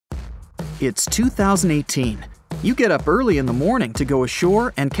It's 2018. You get up early in the morning to go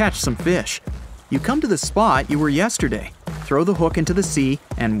ashore and catch some fish. You come to the spot you were yesterday, throw the hook into the sea,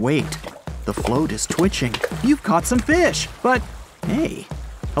 and wait. The float is twitching. You've caught some fish, but hey,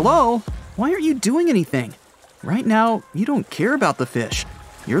 hello? Why aren't you doing anything? Right now, you don't care about the fish.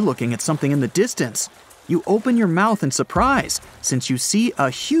 You're looking at something in the distance. You open your mouth in surprise since you see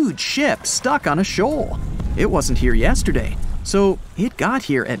a huge ship stuck on a shoal. It wasn't here yesterday, so it got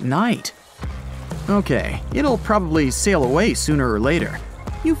here at night. Okay, it'll probably sail away sooner or later.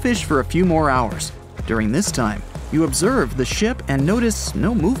 You fish for a few more hours. During this time, you observe the ship and notice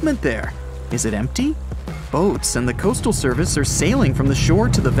no movement there. Is it empty? Boats and the Coastal Service are sailing from the shore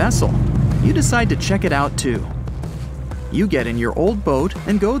to the vessel. You decide to check it out too. You get in your old boat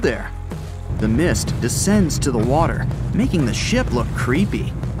and go there. The mist descends to the water, making the ship look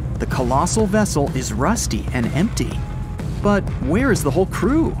creepy. The colossal vessel is rusty and empty. But where is the whole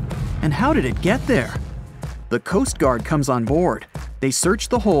crew? And how did it get there? The Coast Guard comes on board. They search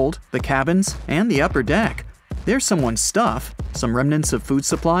the hold, the cabins, and the upper deck. There's someone's stuff, some remnants of food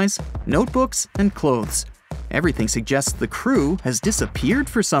supplies, notebooks, and clothes. Everything suggests the crew has disappeared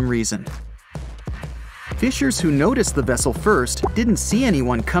for some reason. Fishers who noticed the vessel first didn't see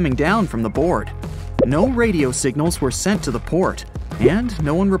anyone coming down from the board. No radio signals were sent to the port, and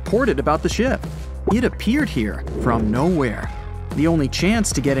no one reported about the ship. It appeared here from nowhere. The only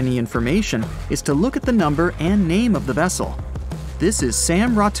chance to get any information is to look at the number and name of the vessel. This is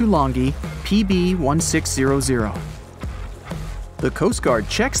Sam Ratulangi, PB 1600. The Coast Guard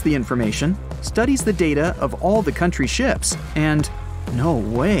checks the information, studies the data of all the country ships, and no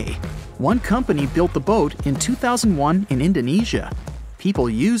way. One company built the boat in 2001 in Indonesia. People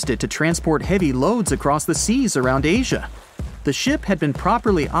used it to transport heavy loads across the seas around Asia. The ship had been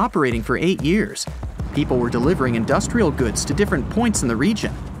properly operating for 8 years. People were delivering industrial goods to different points in the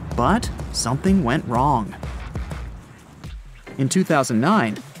region, but something went wrong. In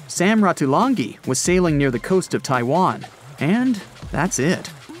 2009, Sam Ratulangi was sailing near the coast of Taiwan, and that's it.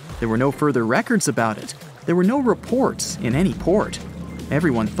 There were no further records about it. There were no reports in any port.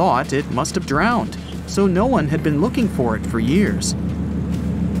 Everyone thought it must have drowned, so no one had been looking for it for years.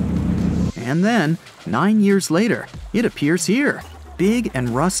 And then, 9 years later, it appears here, big and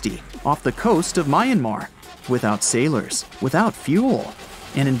rusty, off the coast of Myanmar, without sailors, without fuel.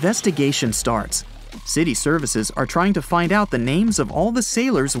 An investigation starts. City services are trying to find out the names of all the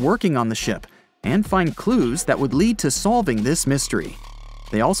sailors working on the ship and find clues that would lead to solving this mystery.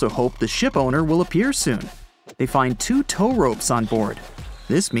 They also hope the ship owner will appear soon. They find 2 tow ropes on board.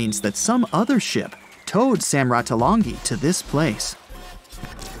 This means that some other ship towed Sam Ratulangi to this place.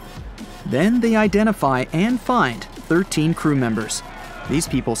 Then they identify and find 13 crew members. These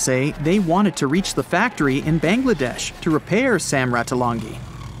people say they wanted to reach the factory in Bangladesh to repair Sam Ratulangi.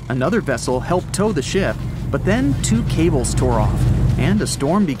 Another vessel helped tow the ship, but then 2 cables tore off, and a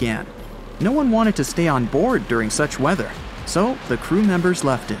storm began. No one wanted to stay on board during such weather, so the crew members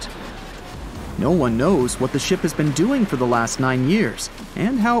left it. No one knows what the ship has been doing for the last 9 years,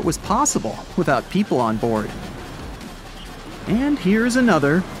 and how it was possible without people on board. And here's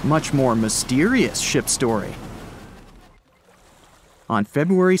another, much more mysterious ship story. On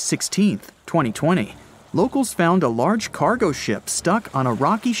February 16, 2020, locals found a large cargo ship stuck on a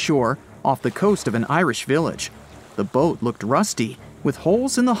rocky shore off the coast of an Irish village. The boat looked rusty, with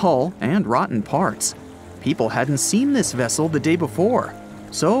holes in the hull and rotten parts. People hadn't seen this vessel the day before,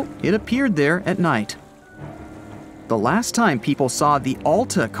 so it appeared there at night. The last time people saw the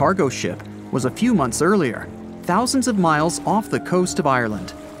Alta cargo ship was a few months earlier, thousands of miles off the coast of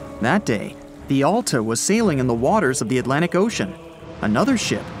Ireland. That day, the Alta was sailing in the waters of the Atlantic Ocean. Another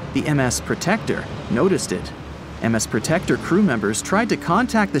ship, the MS Protector, noticed it. MS Protector crew members tried to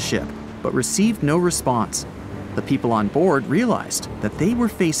contact the ship, but received no response. The people on board realized that they were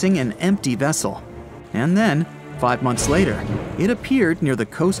facing an empty vessel. And then, 5 months later, it appeared near the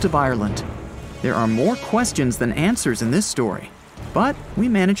coast of Ireland. There are more questions than answers in this story, but we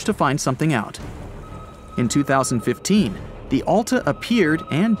managed to find something out. In 2015, the Alta appeared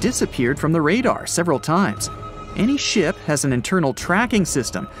and disappeared from the radar several times. Any ship has an internal tracking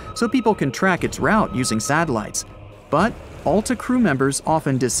system, so people can track its route using satellites. But Alta crew members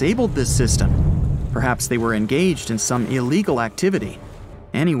often disabled this system. Perhaps they were engaged in some illegal activity.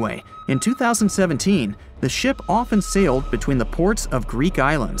 Anyway, in 2017, the ship often sailed between the ports of Greek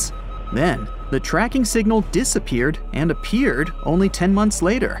islands. Then, the tracking signal disappeared and appeared only 10 months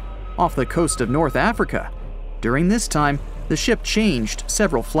later, off the coast of North Africa. During this time, the ship changed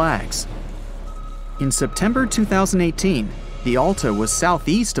several flags. In September 2018, the Alta was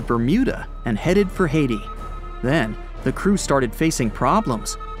southeast of Bermuda and headed for Haiti. Then, the crew started facing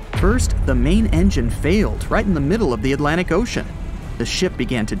problems. First, the main engine failed right in the middle of the Atlantic Ocean. The ship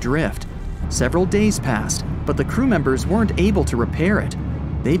began to drift. Several days passed, but the crew members weren't able to repair it.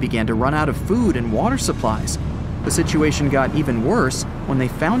 They began to run out of food and water supplies. The situation got even worse when they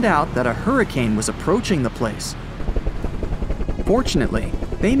found out that a hurricane was approaching the place. Fortunately,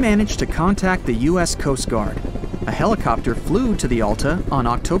 they managed to contact the U.S. Coast Guard. A helicopter flew to the Alta on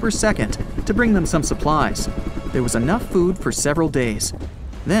October 2nd to bring them some supplies. There was enough food for several days.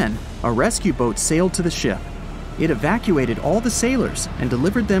 Then, a rescue boat sailed to the ship. It evacuated all the sailors and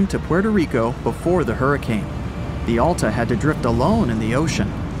delivered them to Puerto Rico before the hurricane. The Alta had to drift alone in the ocean.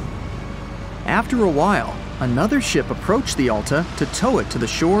 After a while, another ship approached the Alta to tow it to the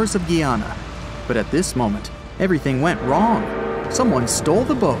shores of Guyana. But at this moment, everything went wrong. Someone stole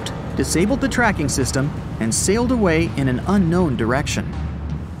the boat, disabled the tracking system, and sailed away in an unknown direction.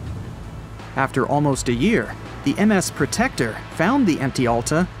 After almost a year, the MS Protector found the empty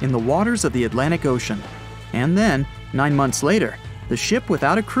Alta in the waters of the Atlantic Ocean. And then, 9 months later, the ship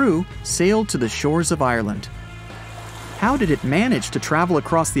without a crew sailed to the shores of Ireland. How did it manage to travel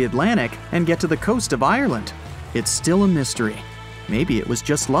across the Atlantic and get to the coast of Ireland? It's still a mystery. Maybe it was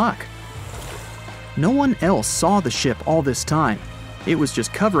just luck. No one else saw the ship all this time. It was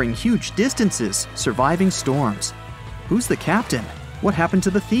just covering huge distances, surviving storms. Who's the captain? What happened to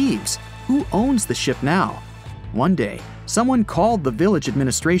the thieves? Who owns the ship now? One day, someone called the village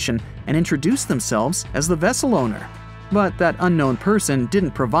administration and introduced themselves as the vessel owner. But that unknown person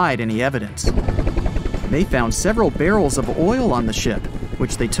didn't provide any evidence. They found several barrels of oil on the ship,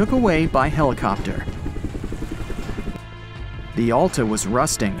 which they took away by helicopter. The Alta was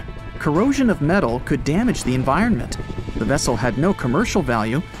rusting. Corrosion of metal could damage the environment. The vessel had no commercial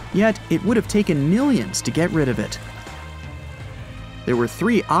value, yet it would have taken millions to get rid of it. There were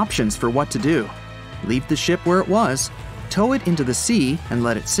 3 options for what to do: leave the ship where it was, tow it into the sea and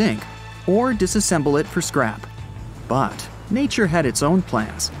let it sink, or disassemble it for scrap. But nature had its own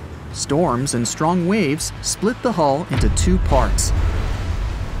plans. Storms and strong waves split the hull into 2 parts.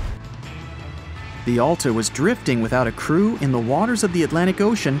 The Alta was drifting without a crew in the waters of the Atlantic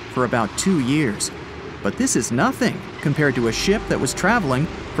Ocean for about 2 years. But this is nothing compared to a ship that was traveling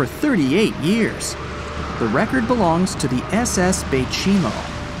for 38 years. The record belongs to the SS Bechimo.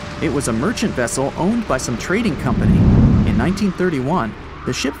 It was a merchant vessel owned by some trading company. In 1931,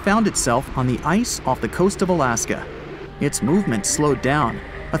 the ship found itself on the ice off the coast of Alaska. Its movement slowed down.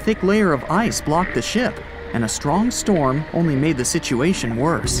 A thick layer of ice blocked the ship, and a strong storm only made the situation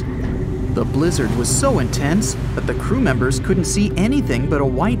worse. The blizzard was so intense that the crew members couldn't see anything but a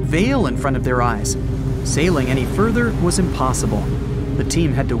white veil in front of their eyes. Sailing any further was impossible. The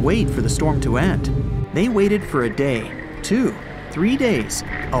team had to wait for the storm to end. They waited for a day, 2, 3 days.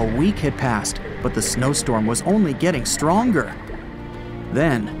 A week had passed, but the snowstorm was only getting stronger.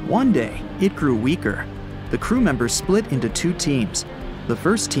 Then, one day, it grew weaker. The crew members split into 2 teams. The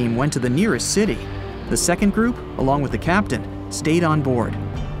first team went to the nearest city. The second group, along with the captain, stayed on board.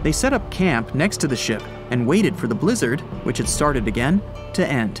 They set up camp next to the ship and waited for the blizzard, which had started again, to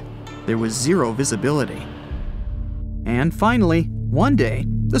end. There was 0 visibility. And finally, one day,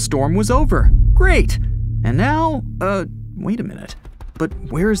 the storm was over. Great! And now, wait a minute. But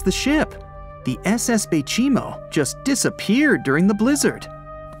where's the ship? The SS Bechimo just disappeared during the blizzard.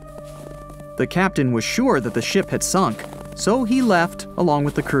 The captain was sure that the ship had sunk, so he left along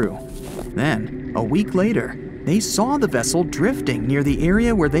with the crew. Then, a week later, they saw the vessel drifting near the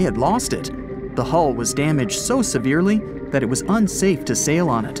area where they had lost it. The hull was damaged so severely that it was unsafe to sail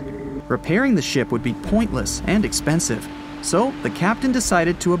on it. Repairing the ship would be pointless and expensive, so the captain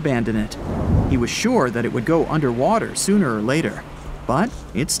decided to abandon it. He was sure that it would go underwater sooner or later, but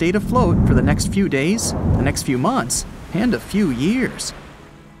it stayed afloat for the next few days, the next few months, and a few years.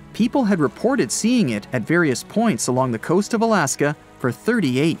 People had reported seeing it at various points along the coast of Alaska for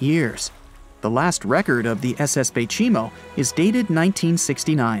 38 years. The last record of the SS Bechimo is dated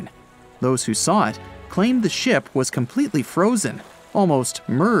 1969. Those who saw it claimed the ship was completely frozen, almost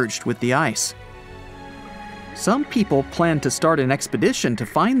merged with the ice. Some people planned to start an expedition to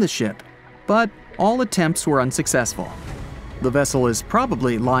find the ship, but all attempts were unsuccessful. The vessel is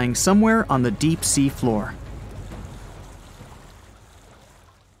probably lying somewhere on the deep sea floor.